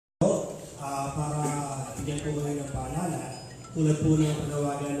para bigyan po kayo ng paalala. Tulad po ng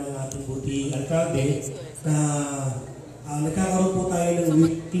panawagan ng ating buting alkalde na nagkakaroon po tayo ng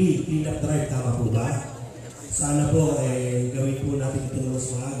weekly clean-up drive, tama po ba? Sana po gawin po natin ito ng mas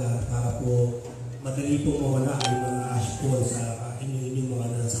maaga para po madali po mawala ang mga ash po sa inyong mga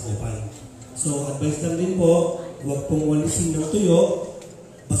nasakupan. So advice lang din po, huwag pong walisin ng tuyo,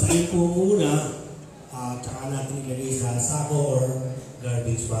 basahin po muna, tsaka natin ilagay sa sako or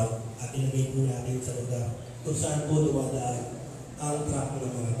garbage bag at ilagay po natin sa lugar kung saan po dumadaan ang truck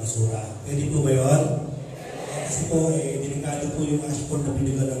ng mga basura. Pwede po ba yun? Kasi po, delikado po yung ash po na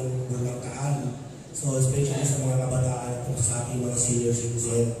binigyan ng bulangkaan. So, especially sa mga kabataan at sa ating mga senior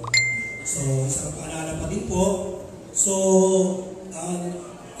citizen. So, isang paalala pa din po. So,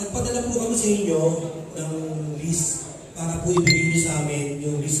 nagpadala po kami sa inyo ng list para po ibigay niyo sa amin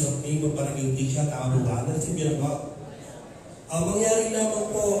yung list of name of barangay official. Tama po ba? Nalasip niyo na ba? Mangyari lamang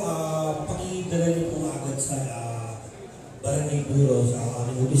po, pakidala niyo po agad sa barangay bureau sa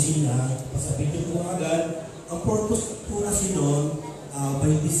aming opisina. Pasabihin niyo po agad. Ang purpose po kasi noon,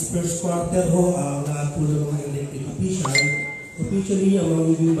 by this first quarter ho, lahat po ng mga elected official, officially ang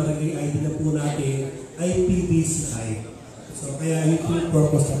mga barangay ID na po natin ay PBCI. So kaya yun po yung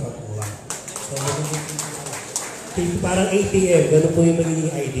purpose na pagkuha. So parang ATM, gano'n po yung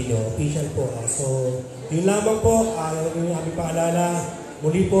magiging ID nyo, official po. So yun lamang po, yung aming paalala.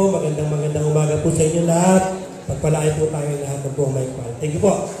 Muli po, magandang umaga po sa inyo lahat. Pagpalain po tayo lahat ng buong may pal. Thank you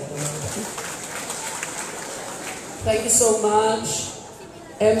po. Thank you so much,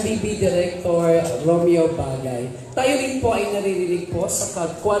 MBB Director Romeo Bagay. Tayo rin po ay naririnig po sa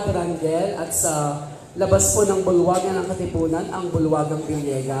Quadrangle at sa labas po ng bulwagan ng Katipunan, ang Bulwagang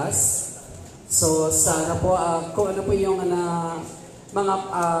Villegas. So sana po kung ano po yung mga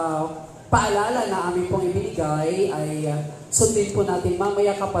paalala na aming pong ibinigay ay sundin po natin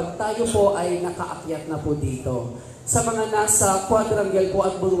mamaya kapag tayo po ay nakaakyat na po dito. Sa mga nasa Quadrangle po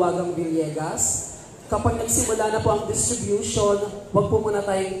at Bulwagang Villegas, kapag nagsimula na po ang distribution, huwag po muna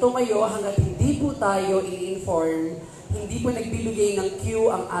tayong tumayo hanggat hindi po tayo i-inform, hindi po nagbibigay ng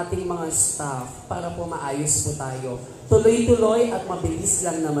cue ang ating mga staff para po maayos po tayo. Tuloy-tuloy at mabilis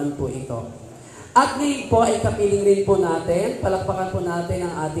lang naman po ito. At ngayon po ay kapiling rin po natin, palakpakan po natin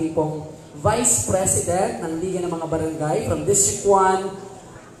ang ating pong Vice President ng Liga ng mga Barangay from District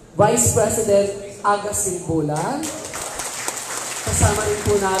 1, Vice President Aga Simbulan. Kasama rin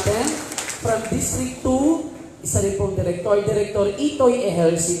po natin from District 2, isa rin pong Director Itoy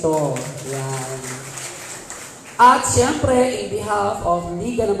Ejercito. Yan. At siyempre, in behalf of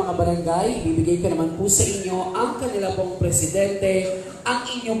Liga ng mga Barangay, ibibigay ko naman po sa inyo ang kanila pong presidente, ang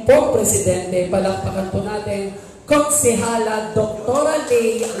inyong pong presidente, palakpakan po natin, Konsehala Dr.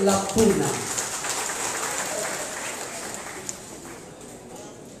 Ley Lacuna.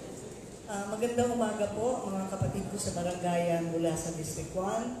 Magandang umaga po mga kapatid ko sa barangayan mula sa District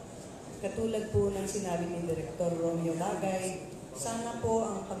 1. Katulad po ng sinabi ni Director Romeo Bagay, sana po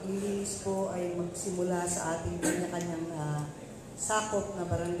ang paglilinis po ay magsimula sa ating kanya-kanyang sakop na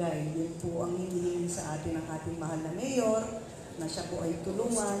barangay. Yun po ang hinihingi sa atin ng ating mahal na mayor, na siya po ay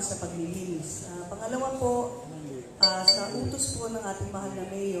tulungan sa paglilinis. Pangalawa po, sa utos po ng ating mahal na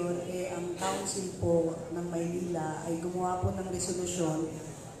mayor, ang council po ng Maynila ay gumawa po ng resolusyon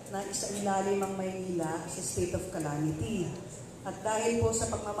na isailalim ang Maynila sa state of calamity. At dahil po sa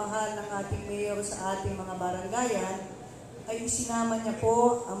pagmamahal ng ating mayor sa ating mga barangayan, ay isinama niya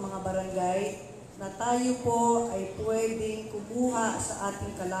po ang mga barangay na tayo po ay pwedeng kumuha sa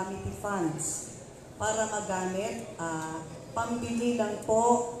ating calamity funds para magamit, pambili lang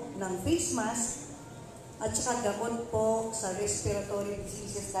po ng face mask at saka gamot po sa respiratory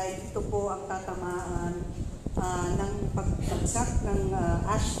diseases dahil ito po ang tatamaan ng pagbagsak ng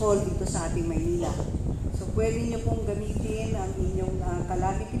ashfall dito sa ating Maynila. So pwede niyo pong gamitin ang inyong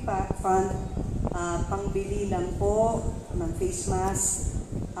calamity fund, pangbili lang po ng face mask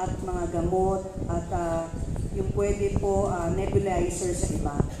at mga gamot at yung pwede po nebulizer sa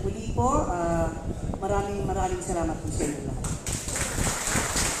iba. Muli po, maraming salamat po sa inyo lahat.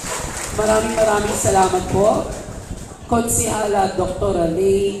 Maraming salamat po, Konsehala Dr.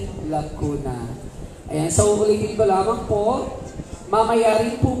 Ley Lacuna. Ayan, so ulitin ko lamang po, mamaya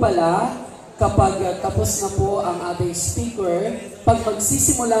rin po pala, kapag tapos na po ang ating speaker, pag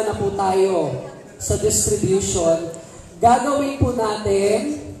magsisimula na po tayo sa distribution, gagawin po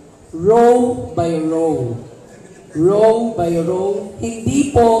natin row by row. Row by row, hindi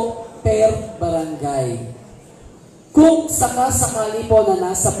po per barangay. Kung sakasakali po na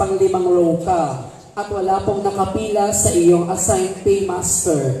nasa pang-5 row ka at wala pong nakapila sa iyong assigned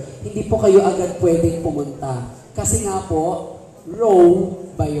paymaster, hindi po kayo agad pwedeng pumunta. Kasi nga po, row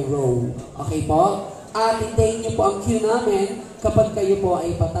by row. Okay po? At hintayin niyo po ang queue namin kapag kayo po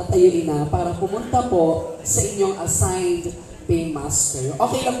ay patatayuin na para pumunta po sa inyong assigned paymaster.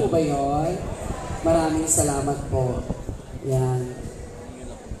 Okay lang po ba yun? Maraming salamat po. Yan.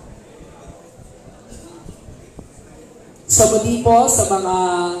 So muli po sa mga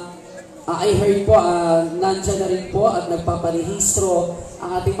I heard po, nandyan na rin po at nagpaparehistro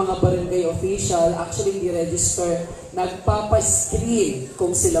ang ating mga barangay official. Actually, hindi register. Nagpapascreen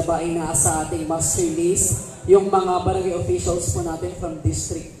kung sila ba ay nasa ating master list. Yung mga barangay officials po natin from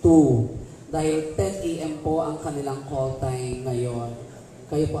District 2. Dahil 10 a.m. po ang kanilang call time ngayon.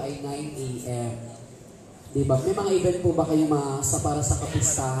 Kayo po ay 9 a.m. Diba? May mga event po ba kayo para sa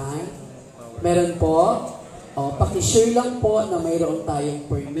kapistahan? Meron po. O, pakishare lang po na mayroon tayong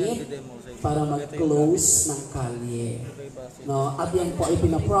permit para mag-close ng kalye. No? At yan po ay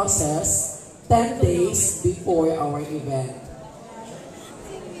pinaprocess 10 days before our event.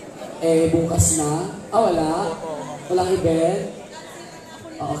 Eh, bukas na. Wala. Walang event.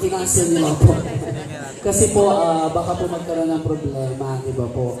 Kinancel nyo po. Kasi po, baka po magkaroon ng problema, di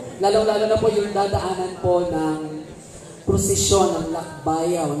ba po? Lalo-lalo na po yung dadaanan po ng prosesyon ng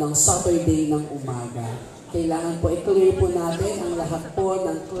lakbayaw ng Saturday ng umaga. Kailangan po i-clear po natin ang lahat po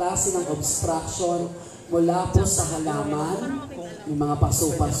ng klase ng obstruction mula po sa halaman, yung mga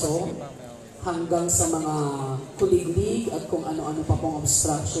paso-paso, hanggang sa mga kuliglig at kung ano-ano pa pong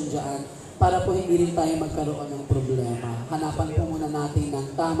obstruction dyan para po hindi rin tayo magkaroon ng problema. Hanapan po muna natin ng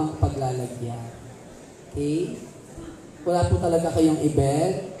tamang paglalagyan. Okay? Wala po talaga kayong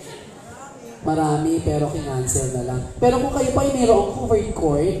event. Marami pero kinancel na lang. Pero kung kayo pa ay mayroong covered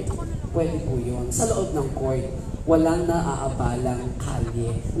court, pwede po yun. Sa loob ng court, walang naaabalang kalye.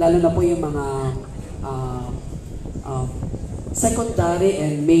 Lalo na po yung mga secondary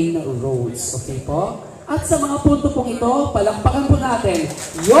and main roads. Okay po? At sa mga punto pong ito, palakpakan po natin,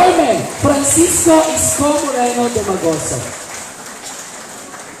 Yorme Francisco Isko Moreno de Magoso.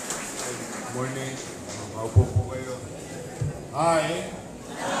 Morning. Maupo po kayo. Hi.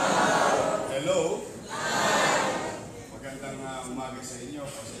 Hello. Magandang umaga sa inyo.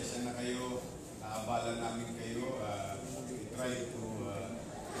 Pasensya na kayo. Naabala namin kayo. We try to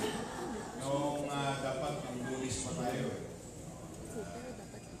noong dapat ang Lunes pa tayo.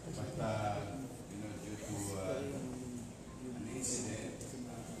 But due to an incident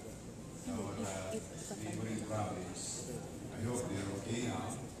in our neighboring province, I hope they're okay now.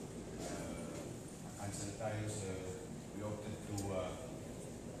 Cancel tayo sa we opted to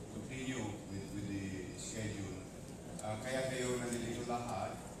continue with the schedule. Kaya kayo nandito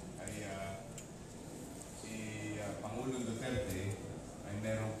lahat ay si Pangulong Duterte ay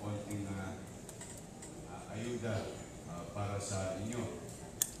merong konting ayuda para sa inyo.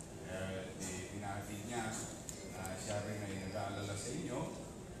 Pinahatid niya na siya rin ay nag-aalala sa inyo.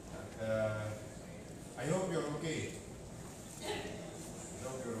 At I hope you're okay. I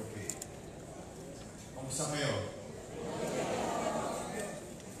hope you're okay. Kamusta kayo?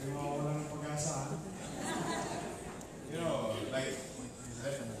 Hindi mo ako lang pag-asa. You know, like,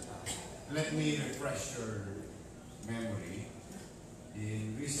 let me refresh your memory.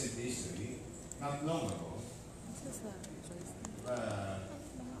 In recent history, not long ago,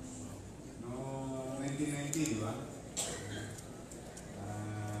 no 1990, di ba?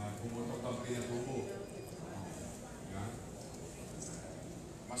 Pumutok ang pinatubo. Diba?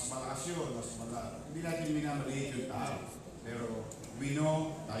 Mas malakas yun, mas malakas. Hindi natin minamaliit yung tao. Pero we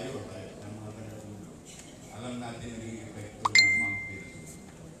know, tayo, ng mga pinatubo. Alam natin yung epekto ng mga pinatubo.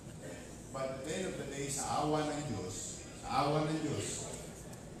 But at the end of the day, sa awa ng Diyos,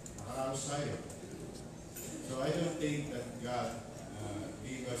 nakaraos tayo. So I don't think that God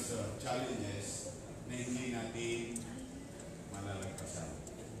gave us challenges na hindi natin malalagpasan.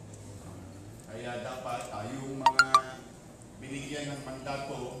 Kaya dapat tayong mga binigyan ng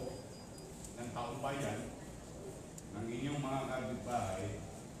mandato ng taumbayan ng inyong mga kapitbahay,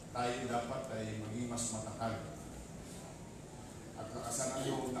 tayo dapat ay maging mas matakal. At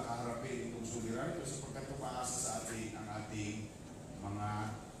nakasanang yung nakaharapin itong suliran ito sapagkat tumaasa sa atin ang ating mga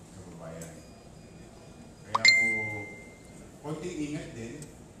kababayan. Kaya po, konting ingat din.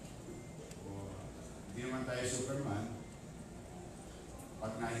 Hindi naman tayo Superman.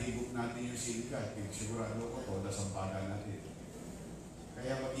 Pag nahigop natin yung silikat, sigurado ko to, nasampagan natin.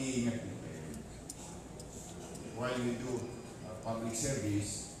 Kaya mag-iingat din tayo. While we do public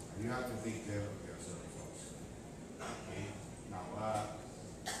service, you have to take care of yourself also. Okay? Now,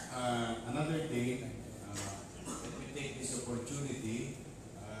 another thing, let me take this opportunity.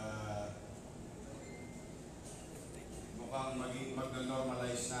 Mukhang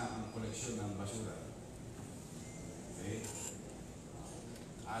mag-normalize na ang koleksyon ng basura. Okay?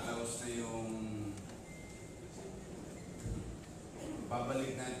 tapos na yung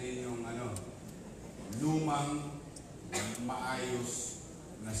babalik natin yung lumang maayos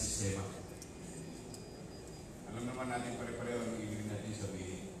na sistema. Alam naman natin pare-pareho ang ibig natin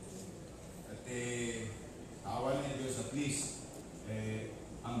sabihin. At awan na Diyos, at least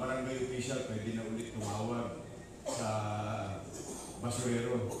ang barangay official pwede na ulit tumawag sa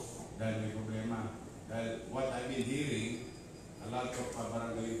basurero dahil may problema. Dahil what I've been hearing, a lot of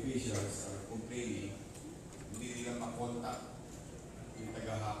barangay officials are complaining, hindi nila makontak yung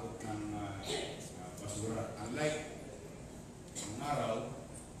tagahakot ng basura. Unlike ng araw,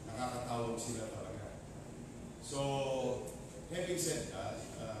 nakakatawag sila talaga. So, having said that,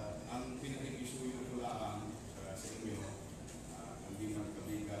 ang pinag-isuyo ko lang sa inyo, hindi man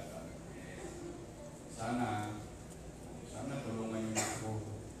kabigat, sana tulungan niyo ako.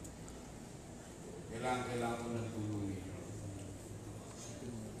 Kailangan ko ng tulong ninyo.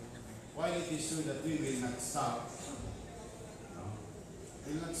 While it is true that we will not stop,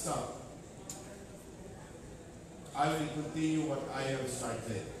 I will continue what I have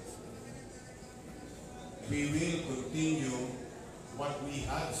started. We will continue what we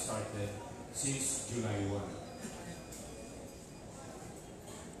have started since July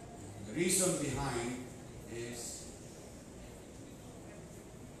 1. The reason behind is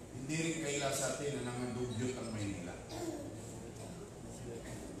hindi rin kaila sa atin na nangandugyot ang Maynila.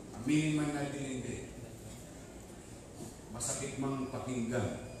 Aminin man natin hindi. Masakit mang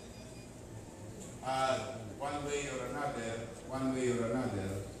pakinggan. One way or another,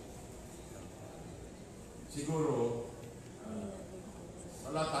 siguro,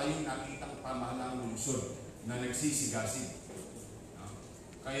 wala tayong nakitang pamahalang lungsod na nagsisigasig.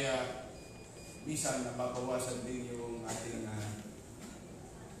 Kaya, minsan nababawasan din yung ating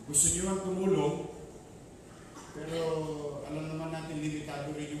gusto nyo ang tumulong, pero alam naman natin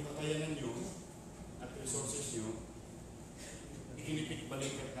limitado rin yung kakayanan nyo at resources nyo,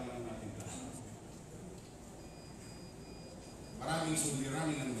 ikinipit-balikat na lang natin lahat. Maraming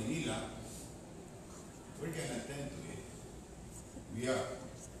suliranin ng Manila, we're gonna attend to it. We are.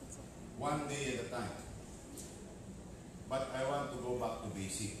 One day at a time. But I want to go back to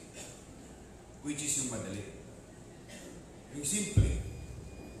basic, which is yung madali. Yung simple.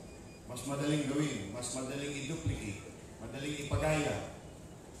 Mas madaling gawin, mas madaling i-duplicate, madaling ipagaya,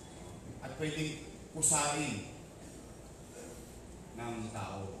 at pwedeng kusain ng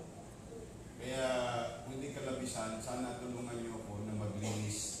tao. Kaya kung hindi kalabisan, sana tulungan niyo ako na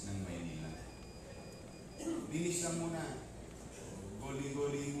maglinis ng Maynila. Linis lang muna.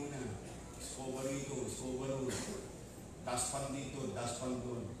 Goli-goli muna. Escobar rito, escobar doon. Daspan dito, daspan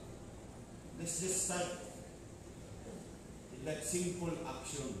doon. Let's just start that simple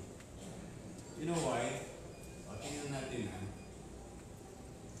action. You know why? O, tingnan natin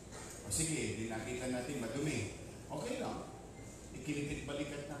O sige, di nakita natin madumi. Okay lang.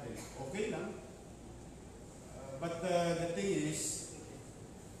 Ikinipit-balikat natin. Okay lang. But the thing is,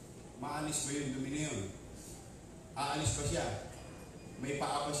 maalis ba yung dumi na yun? Aalis pa siya? May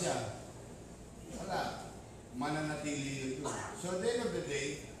paa pa siya? Wala. Mananatili yun. So at the end of the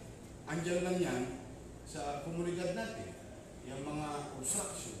day, andyan lang yan sa komunidad natin. Yung mga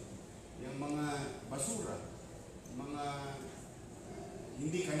construction, yung mga basura, mga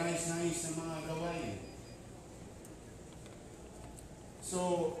hindi ka nais-nais na mga gawain. So,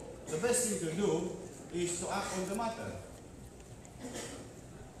 the best thing to do is to act on the matter.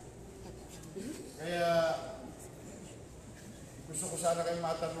 Kaya, gusto ko sana kayong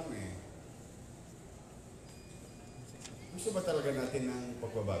matanong gusto ba talaga natin ng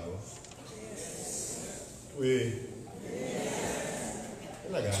pagbabago? Uy.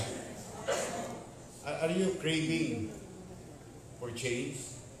 Talaga? Are you craving for change?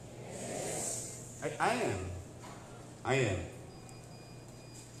 I am.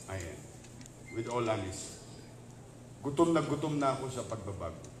 With all honesty. Gutom na ako sa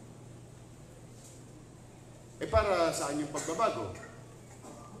pagbabago. Para saan yung pagbabago?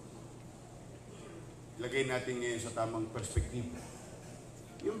 Ilagay natin ngayon sa tamang perspektibo.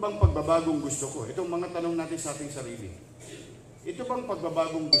 Yung bang pagbabagong gusto ko? Itong mga tanong natin sa ating sarili. Ito bang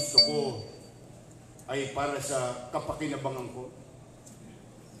pagbabagong gusto ko ay para sa kapakinabangan ko?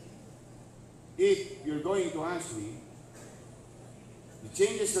 If you're going to ask me, the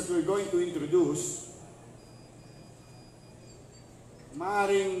changes that we're going to introduce,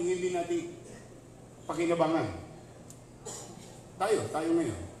 maaaring hindi natin pakinabangan. Tayo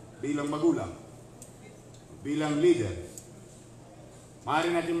ngayon, bilang magulang, bilang leader,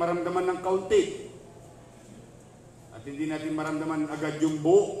 maaaring natin maramdaman ng kaunti at hindi natin maramdaman agad yung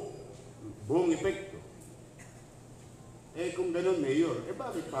buong epekto. Eh kung ganun, Mayor, eh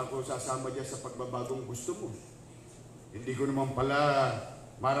bakit pa ako sasama dyan sa pagbabagong gusto mo? Hindi ko naman pala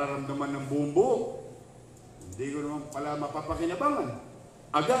mararamdaman ng buong buo. Hindi ko naman pala mapapakinabangan.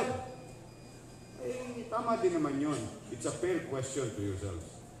 Agad. Eh, tama din naman yun. It's a fair question to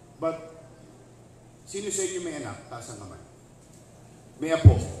yourselves. But, sino sa inyo may anak? Taas ang kamay. May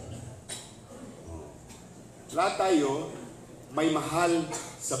apo. Lahat tayo may mahal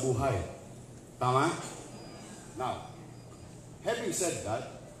sa buhay. Tama? Now, having said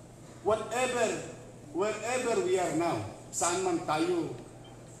that, wherever we are now, saan man tayo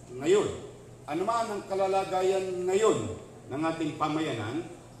ngayon, anuman ang kalalagayan ngayon ng ating pamayanan,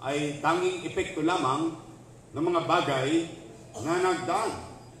 ay tanging epekto lamang ng mga bagay na nagdaan.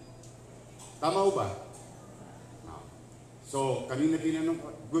 Tama ho ba? So, kanina tinanong,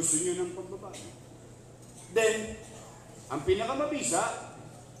 gusto nyo ng pagbabago? Then, ang pinakamabisa,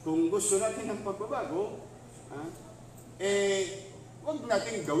 kung gusto natin ng pagbabago, huwag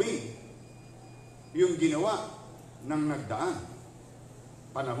natin gawin yung ginawa ng nagdaan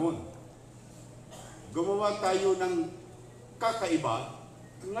panahon. Gumawa tayo ng kakaiba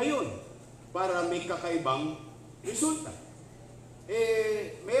ngayon para may kakaibang resulta.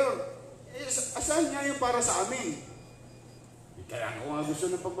 Mayor, asahan niya yung para sa amin? Kaya ako nga gusto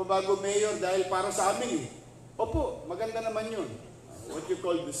ng pagbabago, Mayor, dahil para sa amin. Opo, maganda naman yun. What you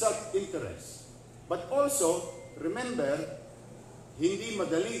call the self-interest. But also, remember, hindi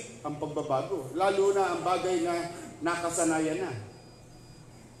madali ang pagbabago. Lalo na ang bagay na nakasanayan na.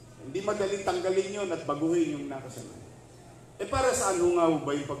 Hindi madali tanggalin yun at baguhin yung nakasanayan. Para saan nga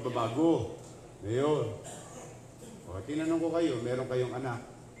ba yung pagbabago? Mayor, tinanong ko kayo, meron kayong anak,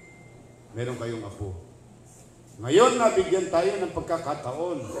 meron kayong apo. Ngayon, nabigyan tayo ng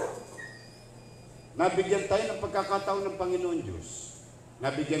pagkakataon. Nabigyan tayo ng pagkakataon ng Panginoon Diyos.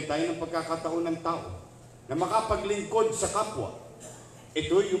 Nabigyan tayo ng pagkakataon ng tao na makapaglingkod sa kapwa.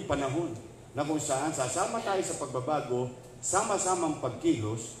 Ito yung panahon na kung saan sasama tayo sa pagbabago, sama-samang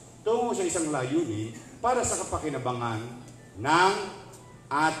pagkilos, tungo sa isang layunin para sa kapakinabangan ng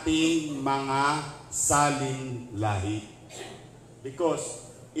ating mga salin lahi.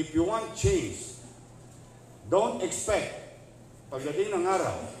 Because if you want change, don't expect pagdating ng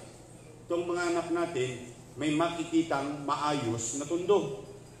araw, itong mga anak natin may makikitang maayos na tundo.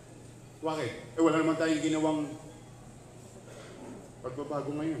 Bakit? Wala naman tayong ginawang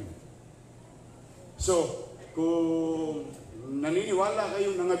pagbabago ngayon. So, kung naniniwala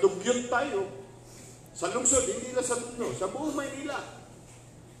kayo na nadugyot tayo sa lungsod, hindi lang sa lungsod, sa buong Maynila,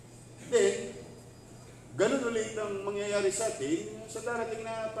 then, ganun ulit ang mangyayari sa atin sa darating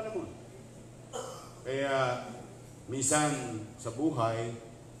na panahon. Kaya, minsan sa buhay,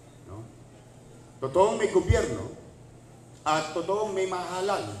 no, totoong may gobyerno at totoong may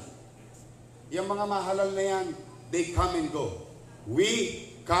mahalal. Yung mga mahalal na yan, they come and go. We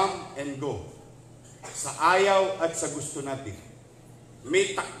come and go. Sa ayaw at sa gusto natin.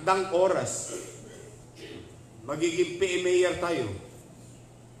 May takdang oras. Magiging PMAR tayo.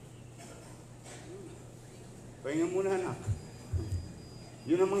 Pahinga muna, anak.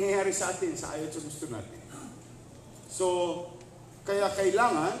 Yun ang mangyayari sa atin, sa ayaw at sa gusto natin. So, kaya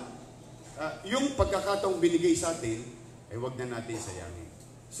kailangan, yung pagkakataong binigay sa atin, ay wag na natin sayangin.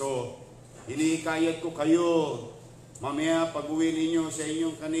 So, hinihikayat ko kayo, mamaya pag-uwi ninyo sa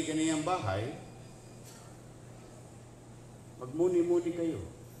inyong kani-kaniyang bahay, magmuni-muni kayo.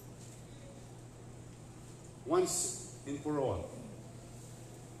 Once and for all.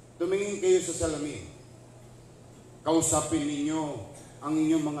 Tumingin kayo sa salamin. Kausapin ninyo ang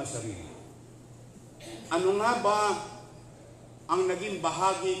inyong mga sarili. Ano nga ba ang naging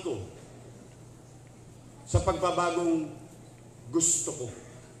bahagi ko sa pagbabagong gusto ko?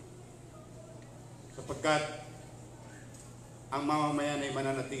 Sapagkat ang mamamayan ay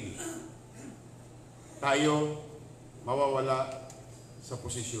mananatili. Tayo mawawala sa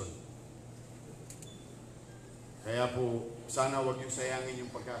posisyon. Kaya po, sana huwag yung sayangin yung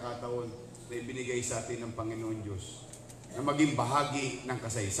pagkakataon na ibinigay sa atin ng Panginoon Diyos na maging bahagi ng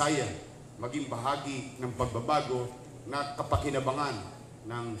kasaysayan, maging bahagi ng pagbabago na kapakinabangan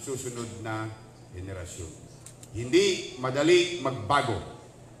ng susunod na henerasyon. Hindi madali magbago.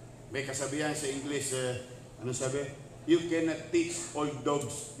 May kasabihan sa English, ano sabi? You cannot teach old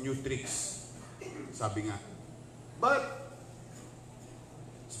dogs new tricks. Sabi nga. But,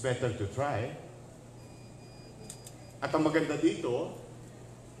 it's better to try. At ang maganda dito,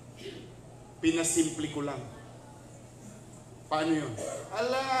 pinasimple ko lang. Paano yun?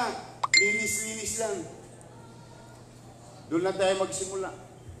 Ala, linis-linis lang. Doon na tayo magsimula.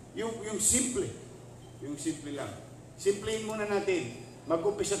 Yung simple. Yung simple lang. Simplehin muna natin.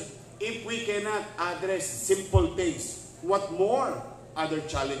 Mag-umpisa. If we cannot address simple things, What more other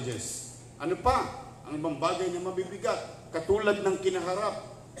challenges? Ano pa ang ibang bagay na mabibigat? Katulad ng kinaharap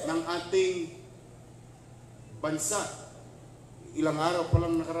ng ating bansa. Ilang araw pa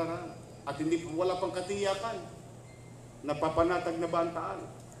lang nakararaan. At wala pang katiyakan. Napapanatag na ba ang taan?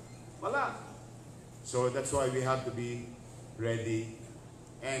 Wala. So that's why we have to be ready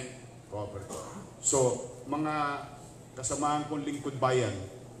and cooperative. So, mga kasamahan kong lingkod bayan,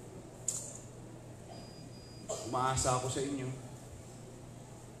 umaasa ako sa inyo.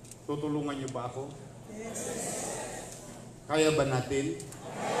 Tutulungan niyo ba ako? Kaya ba natin?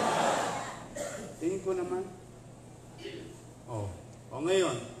 Tingin ko naman.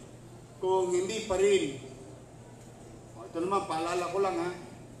 Ngayon, kung hindi pa rin, ito naman, paalala ko lang ha,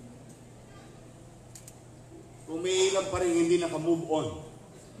 kung may ilan pa rin hindi naka-move on,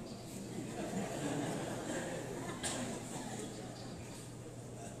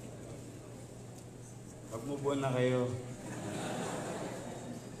 pag-move on na kayo,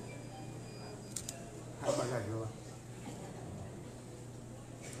 ano magagawa?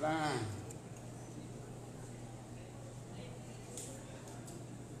 Wala.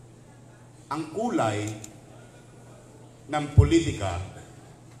 Ang kulay ng politika,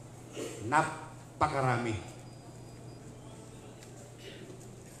 napakarami.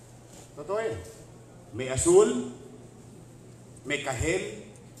 Totoo eh. May asul, may kahel,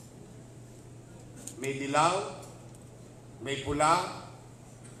 may dilaw, may pula,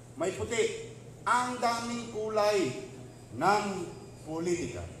 may puti. Ang daming kulay ng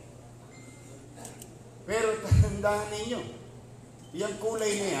politika. Pero tandaan ninyo, yung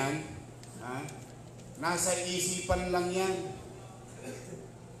kulay na yan, nasa isipan lang yan.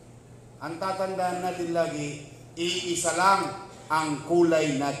 Ang tatandaan natin lagi, iisa lang ang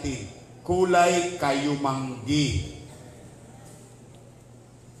kulay natin. Kulay kayumanggi.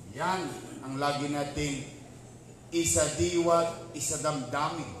 Yan ang lagi natin isa diwat, isa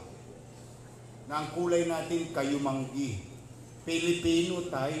damdamin. Na ang kulay natin kayumanggi. Pilipino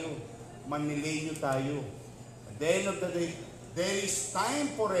tayo. Manileño tayo. At the end of the day, there is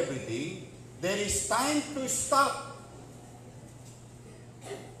time for everything. There is time to stop.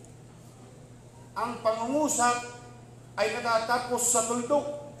 Ang pangungusap ay natatapos sa tuldok.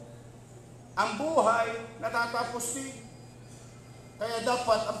 Ang buhay natatapos din. Kaya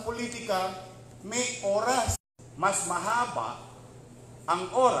dapat ang politika may oras. Mas mahaba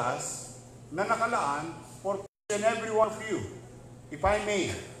ang oras na nakalaan for each and every one of you. If I may,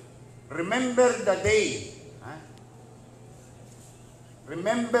 remember the day.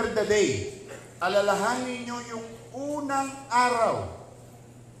 Remember the day. Alalahanin nyo yung unang araw.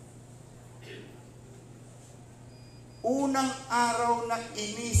 Unang araw na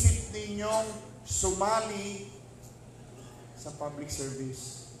inisip ninyong sumali sa public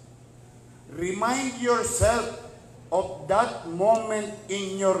service. Remind yourself of that moment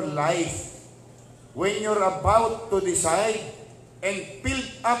in your life when you're about to decide and build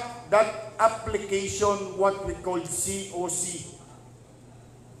up that application, what we call COC.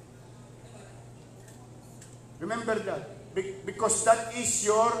 Remember that. Because that is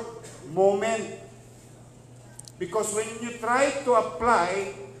your moment. Because when you try to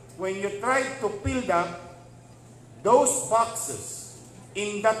apply, when you try to build up those boxes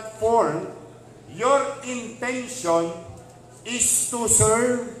in that form, your intention is to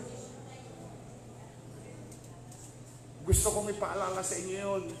serve. Gusto kong ipaalala sa inyo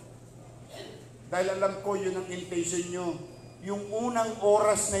yun. Dahil alam ko yun ang intention nyo. Yung unang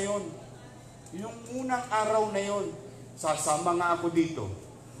oras na yun. Yung unang araw na yun, sasama nga ako dito.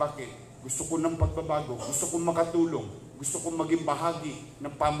 Bakit? Gusto ko ng pagbabago. Gusto kong makatulong. Gusto kong maging bahagi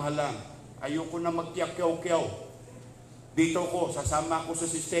ng pamahalaan. Ayoko na magkiyak-kiyaw-kiyaw. Dito ko, sasama ako sa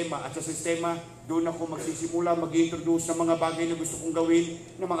sistema. At sa sistema, doon ako magsisimula, mag-introduce ng mga bagay na gusto kong gawin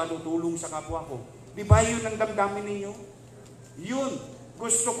na makatutulong sa kapwa ko. Di ba yun ang damdamin ninyo? Yun.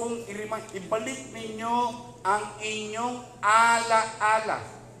 Gusto kong ibalik ninyo ang inyong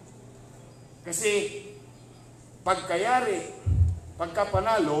ala-ala. Kasi pagkayari,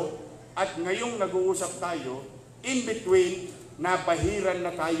 pagkapanalo, at ngayong nag-uusap tayo, in between, nabahiran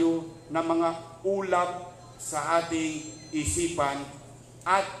na tayo ng mga ulap sa ating isipan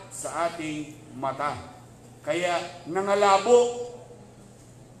at sa ating mata. Kaya nangalabo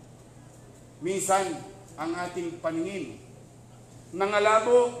minsan ang ating paningin.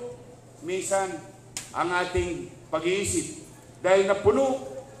 Nangalabo minsan ang ating pag-iisip. Dahil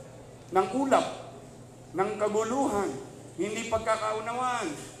napuno ng ulap, ng kaguluhan, hindi pagkakaunawaan,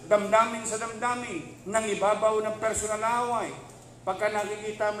 damdamin sa damdamin, ng ibabaw ng personal away. Pagka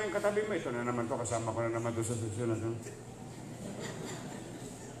nakikita mo yung katabi mo, ito na naman to, kasama ko na naman to sa susunod.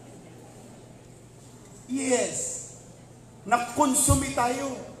 Yes, Nakonsumi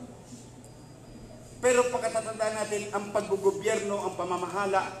tayo. Pero pagkatatandaan natin, ang paggugobyerno, ang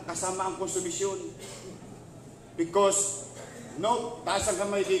pamamahala, kasama ang konsumisyon. Because, no, taas ang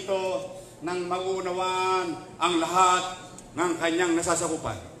kamay dito nang mauunawaan ang lahat ng kanyang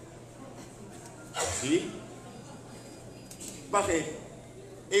nasasakupan. See? Bakit?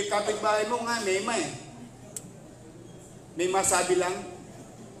 Eh, kapitbahay mo nga, may masabi lang.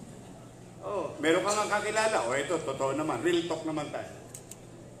 Oh, meron ka nga kakilala. O ito, totoo naman. Real talk naman tayo.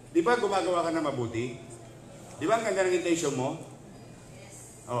 Di ba gumagawa ka na mabuti? Di ba ang ganda ng intention mo?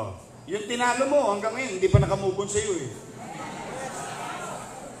 Oh, yung tinalo mo hanggang ngayon, hindi pa nakamove on sa'yo eh.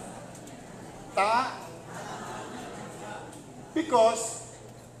 Because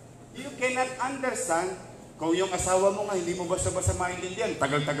you cannot understand kung yung asawa mo nga hindi mo basta-basta maintindihan.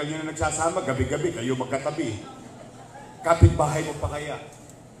 Tagal-tagal nyo na nagsasama, gabi-gabi, kayo magkatabi. Kapitbahay mo pa kaya.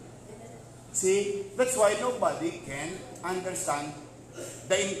 See, that's why nobody can understand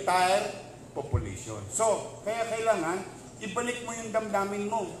the entire population. So, kaya kailangan, ibalik mo yung damdamin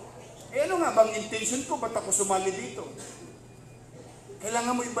mo. Eh ano nga bang intention ko? Ba't ako sumali dito?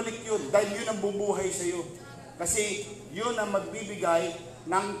 Kailangan mo ibalik yun dahil yun ang bubuhay sa'yo. Kasi yun ang magbibigay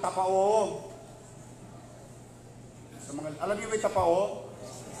ng tapao. Sa mga, alam niyo ba yung tapao?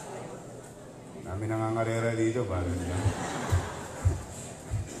 Namin nangangarera dito.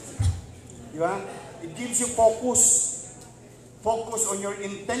 Di ba? It gives you focus. Focus on your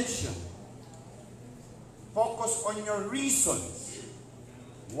intention. Focus on your reasons.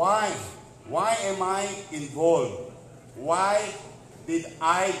 Why? Why am I involved? Why did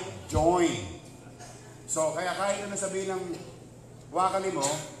I join? So, kaya kahit na sabihin ng wakali mo,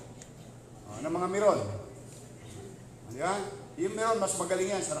 ng mga meron. Di ba? Yung meron, mas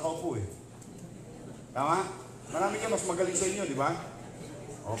magaling yan sa nakaupo eh. Tama? Marami kayo mas magaling sa inyo, di ba?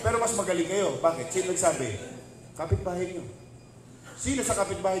 Oh, pero mas magaling kayo. Bakit? Sino nagsabi? Kapitbahay nyo. Sino sa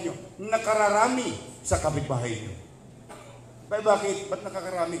kapitbahay nyo? Nakararami sa kapitbahay nyo. Bakit? Ba't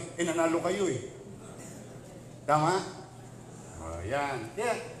nakakarami? Eh, nanalo kayo eh. Tama? Oh, yan.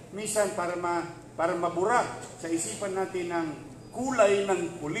 Kaya, minsan para mabura sa isipan natin ng kulay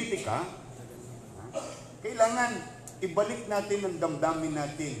ng politika, kailangan ibalik natin ang damdamin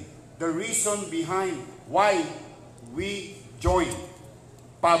natin. The reason behind why we join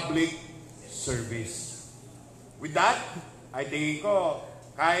public service. With that, ay tingin ko,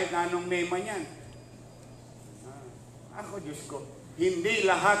 kahit na anong nema niyan, ako, Diyos ko, hindi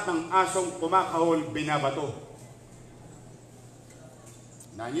lahat ng asong kumakahol binabato.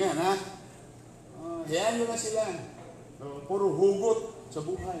 Nanyan, ha? Hayaan nyo na sila. Puro hugot sa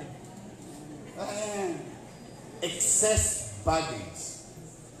buhay. Ayan. Excess baggage.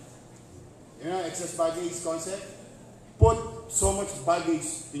 You know, excess baggage concept? Put so much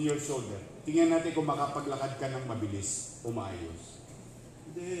baggage in your shoulder. Tingnan natin kung makapaglakad ka ng mabilis o maayos.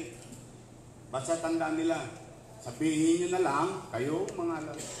 Hindi. Basta tandaan nila, sabihin nyo na lang, kayo mga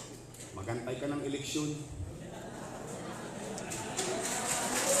alam, magantay ka ng eleksyon.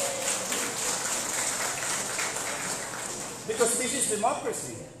 Because this is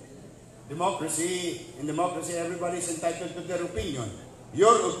democracy. In democracy, everybody is entitled to their opinion.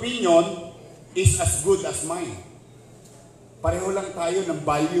 Your opinion is as good as mine. Pareho lang tayo ng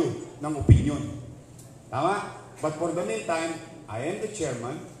value ng opinion. Tama? But for the meantime, I am the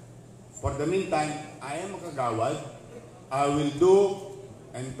chairman. For the meantime, I am a kagawad. I will do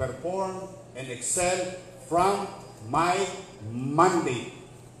and perform and excel from my mandate.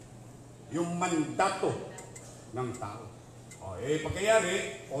 Yung mandato ng tao. O,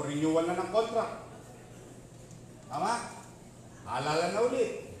 pagkayari, o renewal na ng contract. Tama? Alala na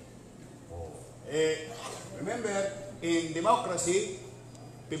ulit. O, remember, in democracy,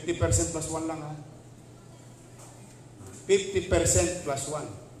 50% plus 1 lang ha. 50% plus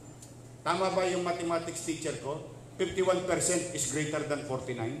 1. Tama ba yung mathematics teacher ko? 51% is greater than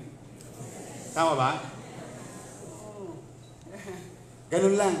 49. Tama ba? Oh.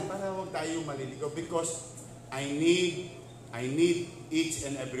 Ganun lang. Para huwag tayo maliligo. Because I need each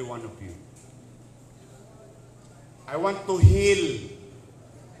and every one of you. I want to heal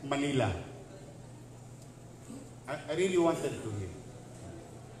Manila. I really wanted to heal.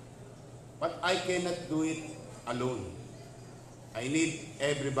 But I cannot do it alone. I need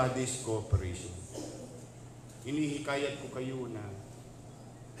everybody's cooperation. Hinihikayat ko kayo na,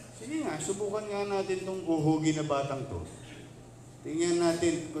 sige nga, subukan nga natin itong uhugi na batang to. Tingnan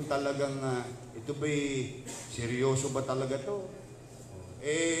natin kung talagang ito ba'y seryoso ba talaga to?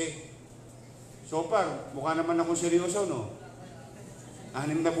 So far, mukha naman ako seryoso, no?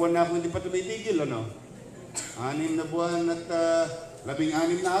 6 na buwan na ako hindi pa tumitigil, ano? 6 na buwan at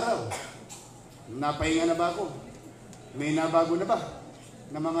 16 na araw. Napahinga na ba ako? May nabago na ba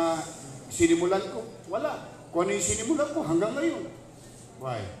na mga sinimulan ko? Wala. Kung ano yung sinimulan ko hanggang ngayon.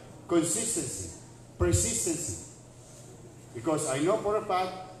 Why? Consistency. Persistency. Because I know for a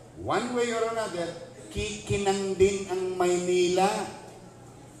fact, one way or another, kikinang din ang Maynila.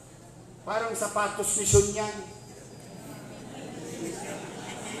 Parang sapatos ni Sun yan.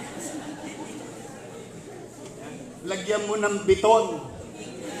 Lagyan mo ng biton.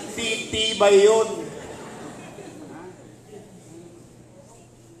 Titibay yun.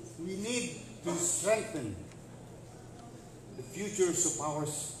 We need to strengthen the futures of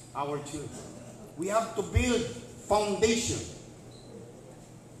our children. We have to build foundation.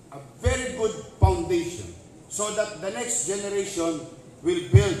 A very good foundation. So that the next generation will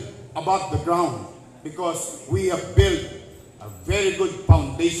build above the ground. Because we have built a very good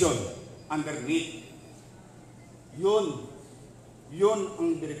foundation underneath. Yun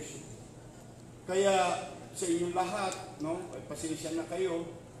ang direksyon. Kaya sa inyong lahat, no, pasensya na kayo,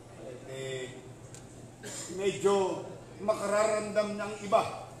 medyo makararamdam ng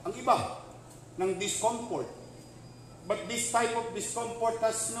ang iba ng discomfort. But this type of discomfort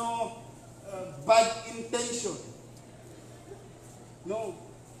has no bad intention. No.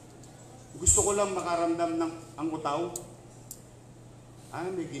 Gusto ko lang makaramdam ng ang utaw.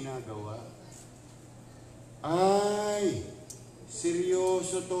 May ginagawa. Ay,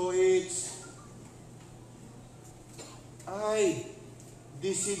 seryoso to, it's. Ay,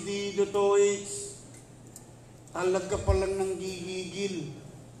 desidido to, it's. Talaga palang nanggigigil.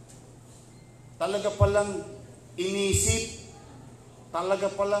 Talaga palang inisip.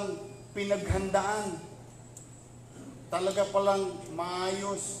 Talaga palang pinaghandaan. Talaga palang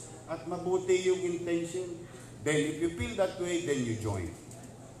maayos at mabuti yung intention. Then if you feel that way, then you join.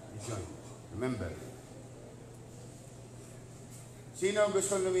 You join. Remember. Sino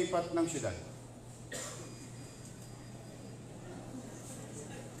gusto lumipat ng syudad?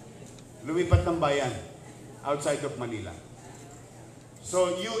 Lumipat ng bayan outside of Manila.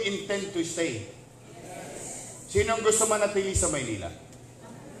 So you intend to stay? Sino gusto manatili sa Maynila?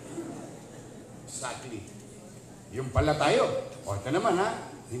 Exactly. Yung pala tayo. O ito naman ha,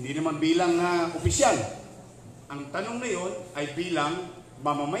 hindi naman bilang opisyal. Ang tanong na yun ay bilang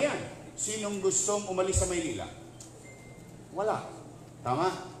mamamayan. Sinong gustong umalis sa Maynila? Wala.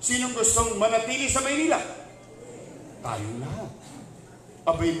 Tama? Sinong gustong manatili sa Maynila? Tayong lahat.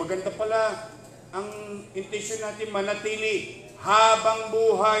 Abay, maganda pala ang intention natin manatili habang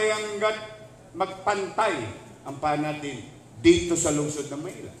buhay hanggat magpantay ang paan natin dito sa lungsod ng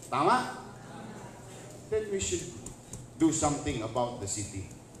Maynila. Tama? Then we should do something about the city.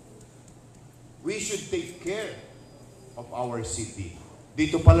 We should take care of our city.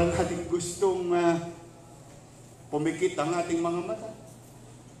 Dito pala natin gustong pumikit ang ating mga mata.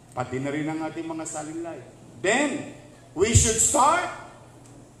 Pati na rin ang ating mga salinlay. Then, we should start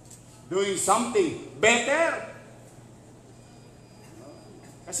doing something better.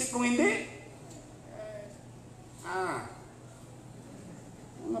 Kasi kung hindi,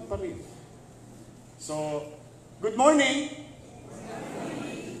 wala pa rin. So, good morning.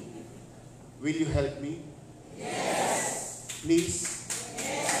 Will you help me? Yes. Please.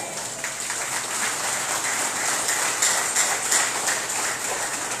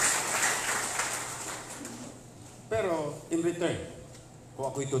 Pero, in return,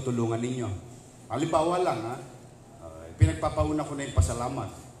 kung ako'y tutulungan ninyo, halimbawa lang, pinagpapauna ko na yung pasalamat.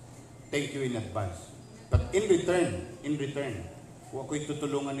 Thank you in advance. But in return, kung ako'y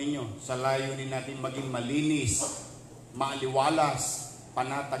tutulungan ninyo sa layunin natin maging malinis, maaliwalas,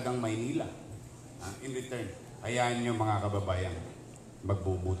 panatag ang Maynila. In return, hayaan nyo mga kababayan,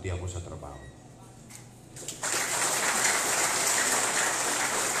 magbubuti ako sa trabaho.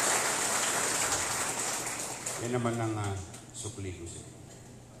 Yan naman ang supli ko sa'yo.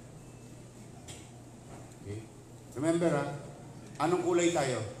 Okay? Remember anong kulay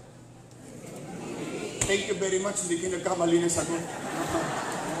tayo? Thank you very much. Hindi kayo nagkamali ng sagot.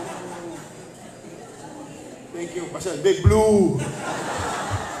 Thank you. Basta, blue.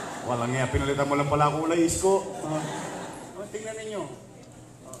 Walang nga, pinalitan mo lang pala kulay, Isko. Tingnan ninyo.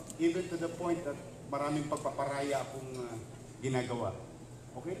 Even to the point that maraming pagpaparaya akong ginagawa.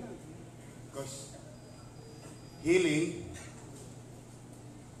 Okay lang. Because healing,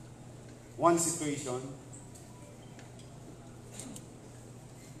 one situation,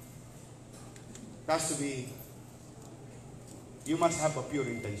 has to be, you must have a pure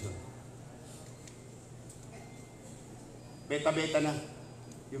intention. Beta-beta na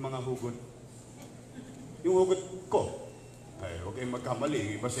yung mga hugot. Yung hugot ko, ay, huwag kayong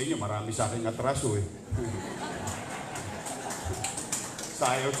magkamali. Iba sa inyo, marami sa akin atraso eh.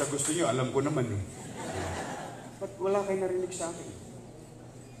 Sayaw sa gusto nyo, alam ko naman eh. Ba't wala kayo narinig sa akin?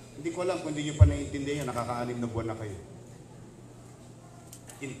 Hindi ko alam kung hindi nyo pa naiintindihan, nakaka-6 na buwan na kayo.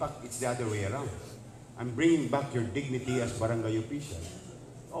 In fact, it's the other way around. I'm bringing back your dignity as barangay official.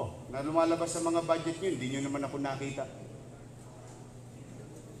 Oh, na lumalabas sa mga budget nyo, hindi nyo naman ako nakita.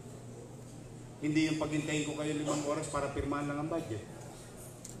 Hindi yung paghintayin ko kayo 5 oras para pirmahan lang ang budget.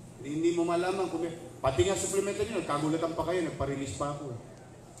 Hindi mo malaman kung pati nga supplemental nyo, nagkagulatan pa kayo, nagpa-release pa ako.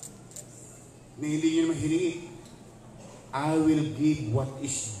 Hindi nyo naman hiningi. I will give what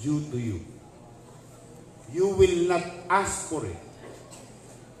is due to you. You will not ask for it.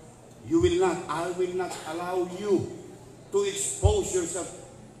 You will not. I will not allow you to expose yourself.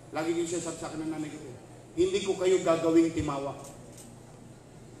 Lagi yung siya sa akin ng nanay ko. Hindi ko kayo gagawing timawa.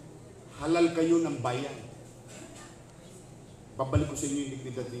 Halal kayo ng bayan. Babalik ko sa inyo yung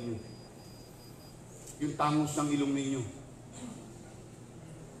dignidad ninyo. Yung tangos ng ilong ninyo.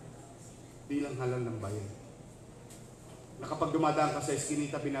 Bilang halal ng bayan. Na kapag dumadaan ka sa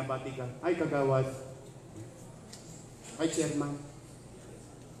eskinita, binabati ka, ay kagawad, ay chairman.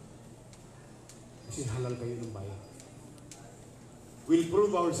 Kasi halal kayo ng bayan. We'll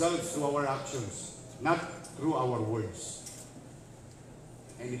prove ourselves through our actions, not through our words.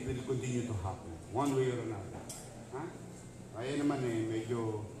 And it will continue to happen, one way or another. Ha? Kaya naman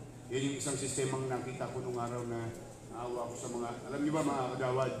medyo, yan yung isang sistemang nakita ko nung araw na naawa ko sa mga, alam niyo ba mga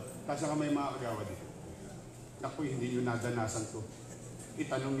kagawad, kasa ka may mga kagawad dito. Naku, hindi nyo nadanasan to.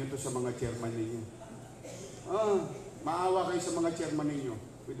 Itanong nyo to sa mga chairman ninyo. Maawa kayo sa mga chairman ninyo,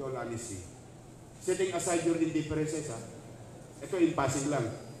 with all honesty. Setting aside your indifferences, ha? Ito, in passing lang.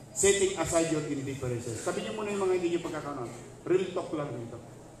 Setting aside your indifferences. Sabi nyo muna yung mga hindi nyo pagkakaroon. Real talk lang dito.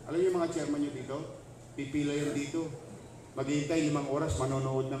 Alam nyo yung mga chairman nyo dito? Pipila yun dito. Maghihintay 5 oras,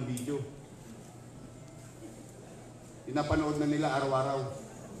 manonood ng video. Pinapanood na nila araw-araw.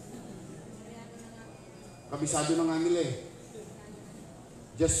 Kabisado na nga nila eh.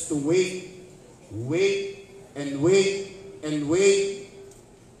 Just to wait, and wait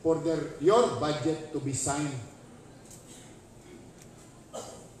for your budget to be signed.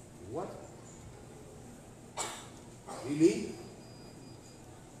 What? Really?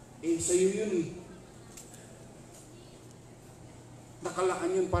 Sa'yo yun eh.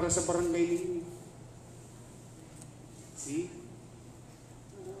 Nakalaan yun para sa barangay ninyo. See?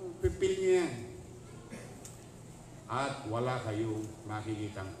 Pipil niyo yan. At wala kayong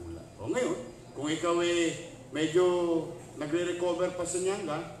makikitang kulang. O ngayon, kung ikaw medyo nagre-recover pa sa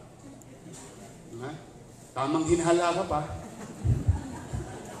Nyanga, tamang hinhala ka pa,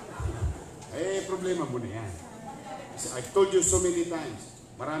 problema mo na yan. I've told you so many times,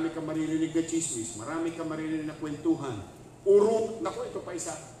 marami kang maririnig na chismis, marami kang maririnig na kwentuhan, ito pa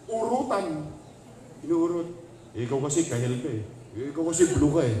isa, urutan. Inuurot. Ikaw kasi kahel ka eh. Ikaw kasi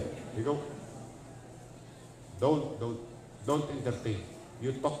blue ka eh. Ikaw, don't entertain.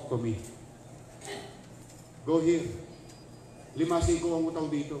 You talk to me. Go here. Limasin ko ang utaw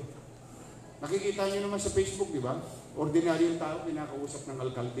dito. Nakikita niyo naman sa Facebook, di ba? Ordinaryong tao, kinakausap ng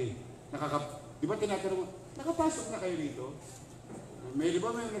alkalde. Di ba tinatanong mo, nakapasok na kayo dito? Di ba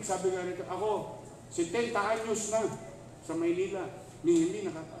may nagsabi nga rito, ako, 70 anyos na sa Maynila, hindi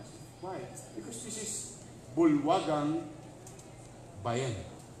nakapasok. Why? Because this is bulwagang bayan.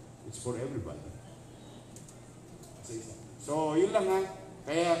 It's for everybody. So, yun lang ha.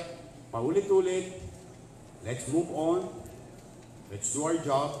 Kaya, paulit-ulit, let's move on. Let's do our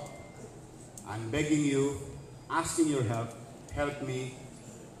job. I'm begging you, asking your help me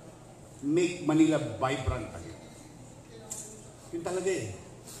make Manila vibrant again. Yun talaga eh.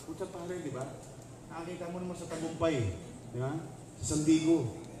 Puta pare, di ba? Nakakita mo naman sa Tagumpay, di ba? Sa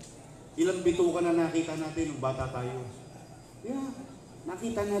Sandigo. Ilang bituka na nakita natin nung bata tayo. Yeah,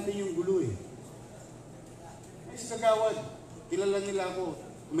 nakita natin yung gulo eh. Ay, sa Kagawad, kilala nila ako.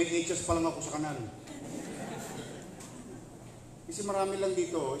 May HS pa lang ako sa kanal. Kasi marami lang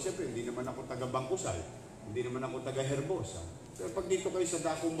dito, siyempre, hindi naman ako taga-Bangkusal, hindi naman ako taga-Herbosa. Pero pag dito kayo sa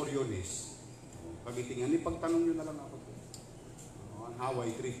Daco Moriones, pagitingan, ipagtanong nyo na lang ako. On how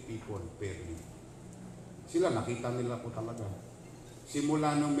I treat people fairly. Sila, nakita nila ko talaga.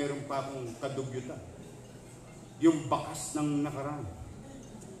 Simula nung meron pa akong kadugyutan. Yung bakas ng nakaraan.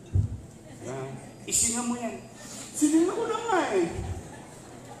 Isinga mo yan. Sinima ko na nga eh.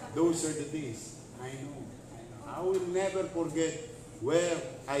 Those are the days. I know. I will never forget where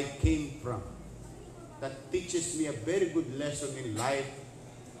I came from. That teaches me a very good lesson in life.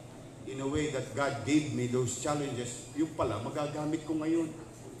 In a way that God gave me those challenges. Yung pala, magagamit ko ngayon.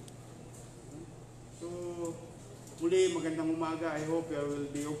 So, muli, magandang umaga. I hope you will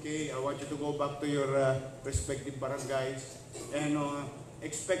be okay. I want you to go back to your respective barangays and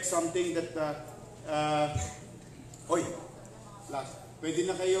expect something that Hoy, last, pwede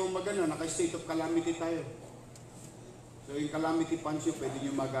na kayo magano, naka-state of calamity tayo. So yung calamity funds yun, pwede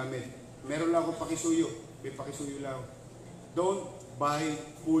nyo magamit. Meron lang ako pakisuyo. May pakisuyo lang ako. Don't buy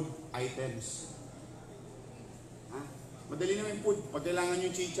food items. Ha? Madali naman yung food. Pag kailangan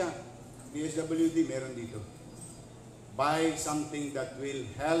yung chicha, DSWD, meron dito. Buy something that will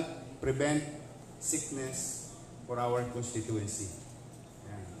help prevent sickness for our constituency.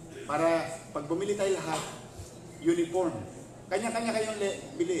 Yan. Para pag bumili tayo lahat, uniform. Kanya-kanya kayong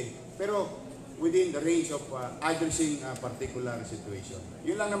bili. Pero within the range of addressing a particular situation.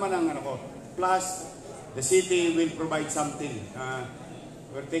 Yun lang naman ang ano ko. Plus, the city will provide something.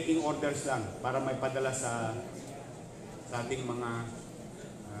 We're taking orders lang para may padala sa ating mga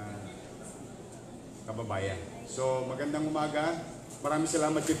kababayan. So, magandang umaga. Maraming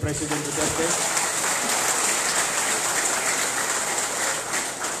salamat kay President Duterte.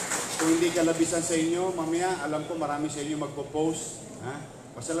 Kung hindi kalabisan sa inyo, mamaya, alam ko marami sa inyo magpo-post.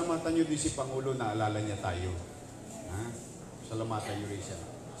 Pasalamatan nyo din si Pangulo na alala niya tayo. Pasalamatan nyo rin siya.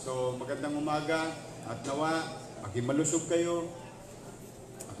 So, magandang umaga at nawa, maging malusog kayo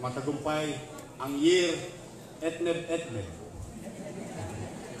at matagumpay ang year etneb.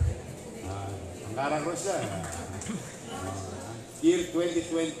 Ang karagros na. Year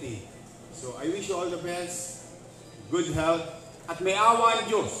 2020. So, I wish you all the best, good health, at may awa ang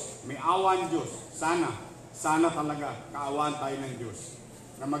Diyos. May awa ang Diyos. Sana talaga kaawaan tayo ng Diyos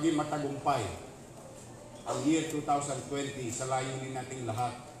na maging matagumpay ang year 2020 sa layunin nating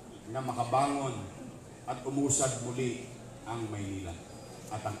lahat na makabangon at umusad muli ang Maynila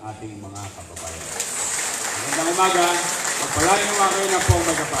at ang ating mga kababayan. Magandang umaga. Pagpalain mo kayo na po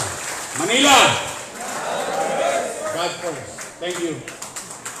magkapa. Manila! God first. Thank you.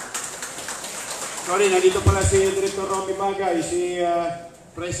 Sorry, nandito pala si Director Romy Bagay, si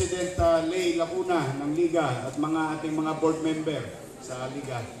President Lay Lacuna ng Liga at ating mga board member sa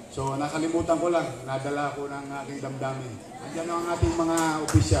Liga. So nakalimutan ko lang, nadala ko ng aking damdamin. Andiyan ang ating mga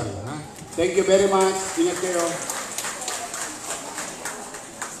opisyal. Thank you very much. Ingat kayo.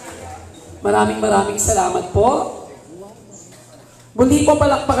 Maraming salamat po. Muli po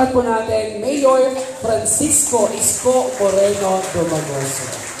palakpakan po natin Mayor Francisco Isko Moreno Dumagoso.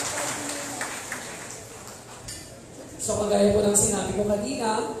 So kagaya po ng sinabi ko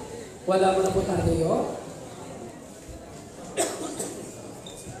kanina, wala mo na po tayo.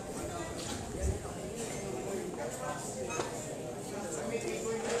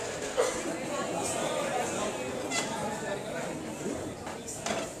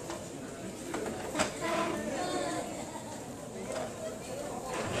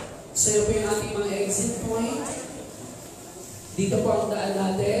 So yun po yung ating mga exit point. Dito po ang daan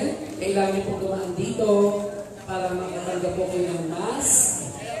natin. Kailangan niyo po dumaan dito para makatanggap po kayo ng mask.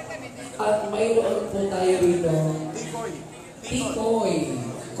 At mayroon po tayo rito. Tikoy.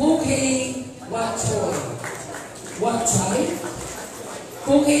 Cooking Batchoy. Watchay?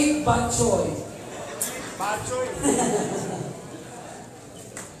 Cooking Batchoy. Batchoy.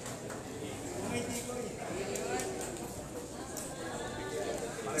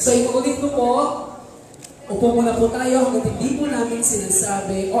 So inuulit ko po, upo muna po tayo hanggang hindi po namin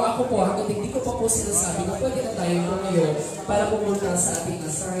sinasabi, o ako po hanggang hindi ko pa po sinasabi na pwede na tayo po ngayon para pumunta sa ating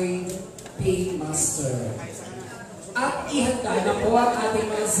assigned paymaster. At ihanda na po ang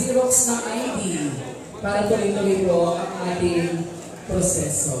ating mga Xerox ng ID para tuloy-tuloy po ang ating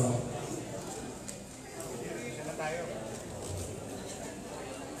proseso.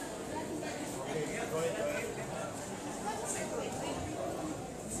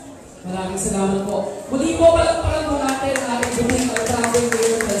 Maraming salamat po. Muli po palakpakan po natin ang ating buting Barangay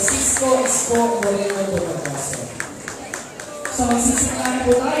Mayor Francisco Isko Moreno Dumagoso. So magsisikaan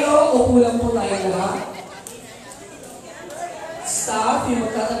po tayo, upo lang po tayo lahat. Staff, yung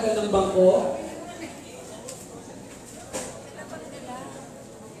magtatagal ng bangko.